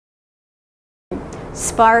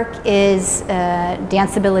Spark is a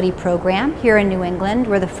danceability program here in New England.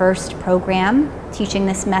 We're the first program teaching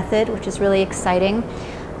this method, which is really exciting.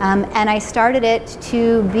 And I started it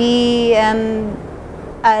to be a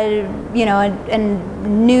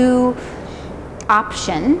new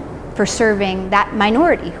option for serving that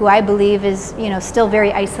minority who I believe is still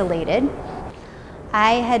very isolated.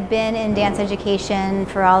 I had been in dance education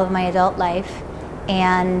for all of my adult life,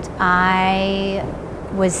 and I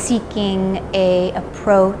was seeking an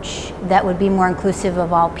approach that would be more inclusive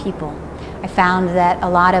of all people. I found that a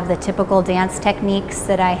lot of the typical dance techniques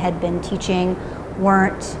that I had been teaching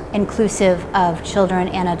weren't inclusive of children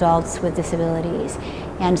and adults with disabilities.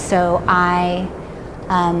 And so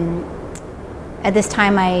at this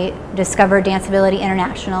time I discovered Danceability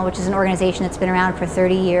International, which is an organization that's been around for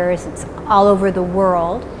 30 years. It's all over the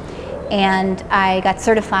world. And I got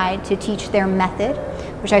certified to teach their method,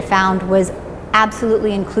 which I found was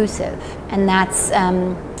absolutely inclusive. And that's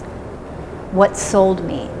what sold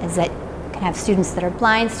me, is that you can have students that are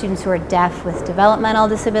blind, students who are deaf with developmental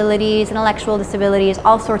disabilities, intellectual disabilities,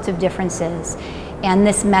 all sorts of differences. And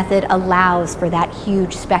this method allows for that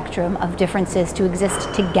huge spectrum of differences to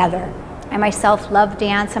exist together. I myself love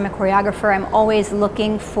dance. I'm a choreographer. I'm always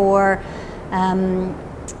looking for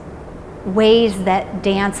ways that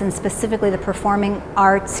dance, and specifically the performing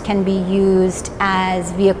arts, can be used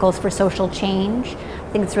as vehicles for social change. I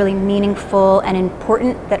think it's really meaningful and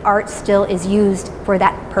important that art still is used for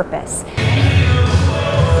that purpose.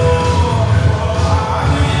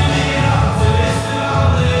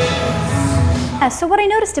 So what I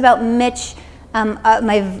noticed about Mitch,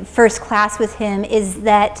 my first class with him, is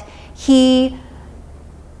that he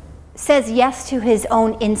says yes to his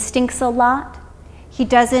own instincts a lot. He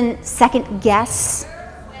doesn't second guess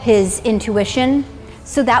his intuition.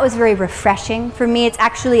 So that was very refreshing for me. It's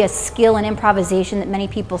actually a skill in improvisation that many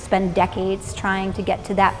people spend decades trying to get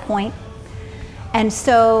to that point. And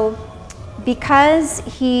so because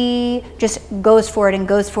he just goes for it and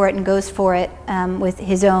goes for it and goes for it with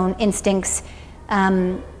his own instincts,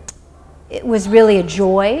 it was really a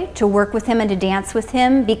joy to work with him and to dance with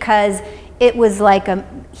him, because it was like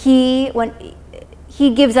he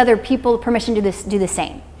gives other people permission to do the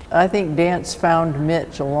same. I think dance found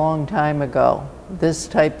Mitch a long time ago, this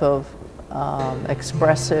type of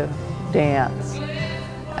expressive dance.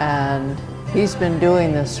 And he's been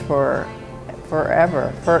doing this for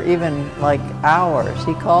forever, for even like hours.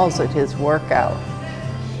 He calls it his workout.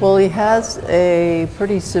 Well, he has a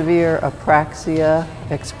pretty severe apraxia,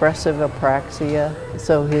 expressive apraxia,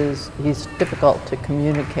 so he's difficult to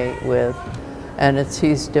communicate with, and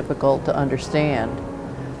he's difficult to understand.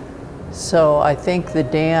 So I think the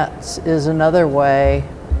dance is another way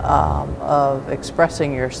of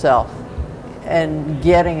expressing yourself and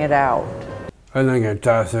getting it out. I think it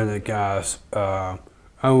does in the gas. I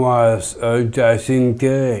was a dancing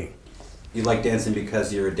king. You like dancing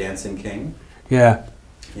because you're a dancing king? Yeah.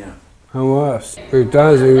 Yeah. I was.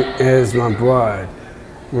 Dancing is my blood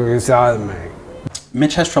inside of me.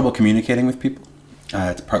 Mitch has trouble communicating with people.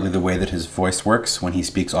 It's partly the way that his voice works. When he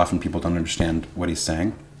speaks, often people don't understand what he's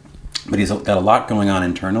saying. But he's got a lot going on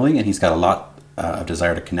internally, and he's got a lot of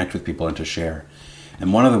desire to connect with people and to share.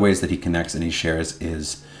 And one of the ways that he connects and he shares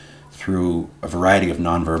is through a variety of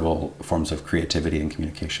nonverbal forms of creativity and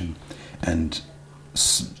communication. And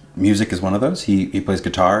music is one of those. He plays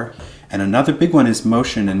guitar. And another big one is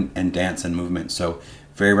motion and dance and movement. So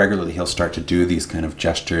very regularly he'll start to do these kind of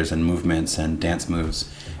gestures and movements and dance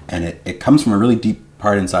moves. And it comes from a really deep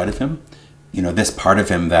part inside of him. You know, this part of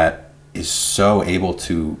him that is so able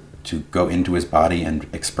to go into his body and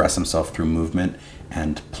express himself through movement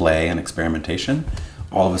and play and experimentation.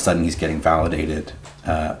 All of a sudden he's getting validated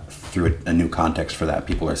through a new context for that.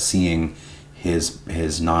 People are seeing his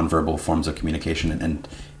nonverbal forms of communication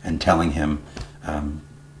and telling him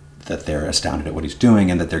that they're astounded at what he's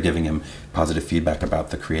doing and that they're giving him positive feedback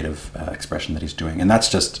about the creative expression that he's doing. And that's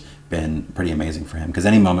just been pretty amazing for him, because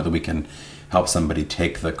any moment that we can help somebody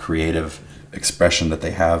take the creative expression that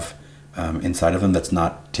they have inside of them that's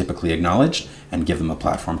not typically acknowledged and give them a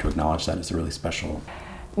platform to acknowledge that is really special.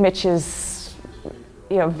 Mitch is,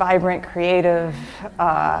 vibrant, creative.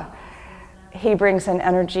 He brings an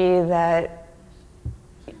energy that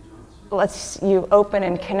lets you open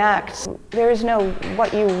and connect. There is no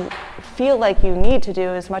what you feel like you need to do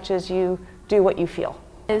as much as you do what you feel.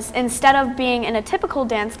 Instead of being in a typical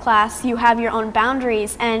dance class, you have your own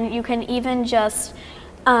boundaries, and you can even just,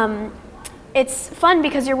 it's fun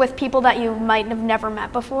because you're with people that you might have never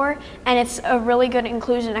met before, and it's a really good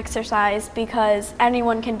inclusion exercise because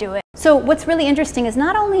anyone can do it. So what's really interesting is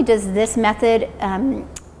not only does this method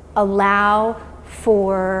allow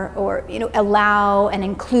for, or allow and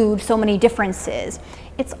include so many differences.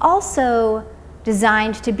 It's also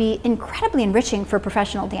designed to be incredibly enriching for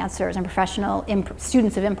professional dancers and professional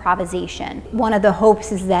students of improvisation. One of the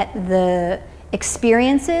hopes is that the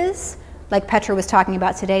experiences, like Petra was talking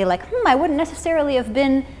about today, like, I wouldn't necessarily have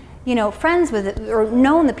been friends with or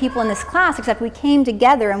known the people in this class, except we came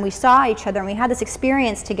together and we saw each other and we had this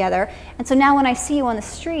experience together. And so now when I see you on the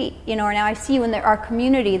street, or now I see you in our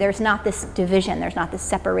community, there's not this division, there's not this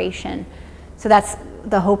separation. So that's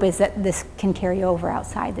the hope, is that this can carry over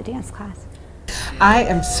outside the dance class. I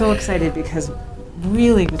am so excited because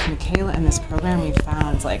really with Michaela and this program we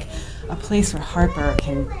found like a place where Harper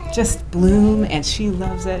can just bloom, and she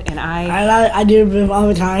loves it, and I do it all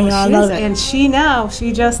the time, and I love it. And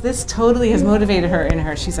this totally has motivated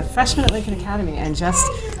her. She's a freshman at Lincoln Academy and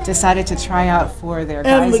just decided to try out for their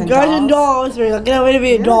Guys and Dolls. We're not going to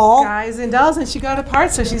be a doll. Guys and Dolls, and she got a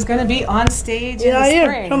part, so she's going to be on stage in the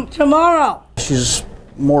spring. Tomorrow. She's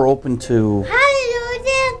more open to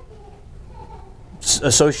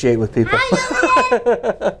associate with people.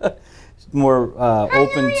 More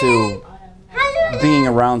open to being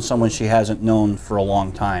around someone she hasn't known for a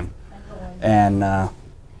long time, and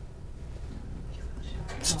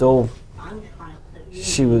still,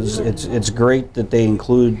 it's great that they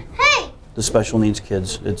include the special needs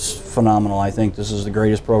kids. It's phenomenal. I think this is the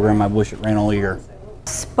greatest program. I wish it ran all year.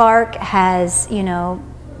 Spark has,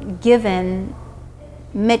 given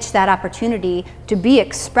Mitch that opportunity to be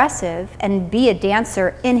expressive and be a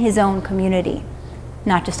dancer in his own community,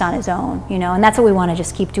 not just on his own, and that's what we want to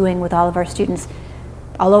just keep doing with all of our students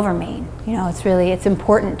all over Maine. It's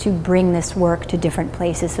important to bring this work to different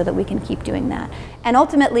places so that we can keep doing that. And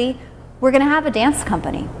ultimately, we're going to have a dance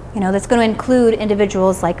company, that's going to include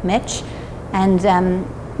individuals like Mitch, and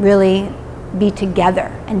really be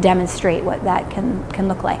together and demonstrate what that can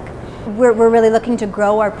look like. We're really looking to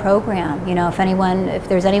grow our program. If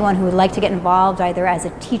there's anyone who would like to get involved, either as a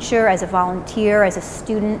teacher, as a volunteer, as a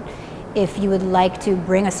student, if you would like to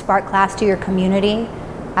bring a Spark class to your community,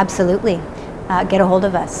 absolutely. Get a hold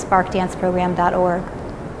of us, sparkdanceprogram.org.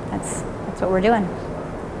 That's what we're doing.